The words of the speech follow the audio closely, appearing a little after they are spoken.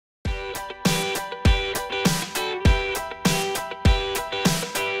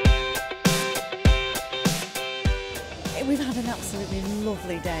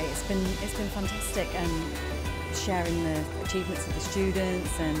it's been fantastic, sharing the achievements of the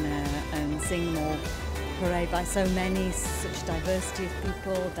students and seeing them all parade by so many, such diversity of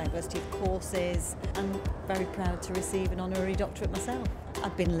people, diversity of courses. I'm very proud to receive an honorary doctorate myself.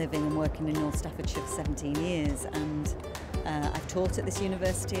 I've been living and working in North Staffordshire for 17 years, and I've taught at this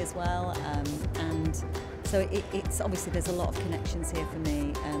university as well, and so it's obviously there's a lot of connections here for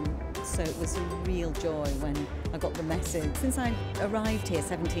me. So it was a real joy when I got the message. Since I arrived here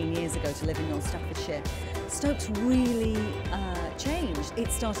 17 years ago to live in North Staffordshire, Stoke's really changed.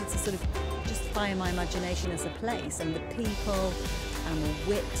 It started to sort of just fire my imagination as a place, and the people and the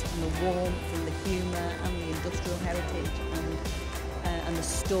wit and the warmth and the humour and the industrial heritage and the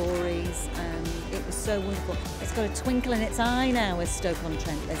stories. It was so wonderful. It's got a twinkle in its eye now as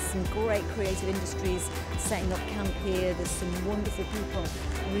Stoke-on-Trent. There's some great creative industries setting up camp here. There's some wonderful people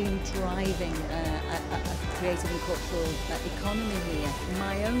really driving a creative and cultural economy here.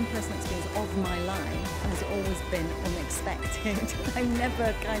 My own personal experience of my life has always been unexpected. I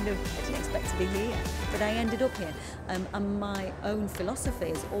didn't expect to be here, but I ended up here. And my own philosophy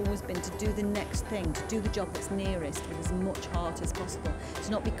has always been to do the next thing, to do the job that's nearest with as much heart as possible,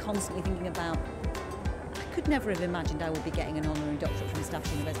 to not be constantly thinking about, I could never have imagined I would be getting an honorary doctorate from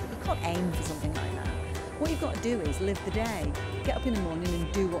Staffordshire University. You can't aim for something like that. What you've got to do is live the day, get up in the morning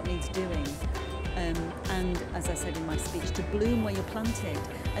and do what needs doing. And as I said in my speech, to bloom where you're planted.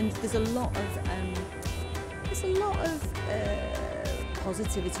 And there's a lot of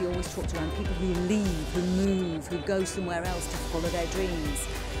positivity always talked around people who leave, who move, who go somewhere else to follow their dreams.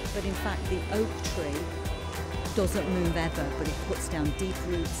 But in fact, the oak tree doesn't move ever, but it puts down deep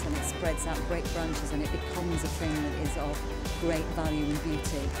roots and it spreads out great branches, and it becomes a thing that is of great value and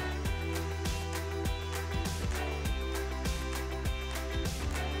beauty.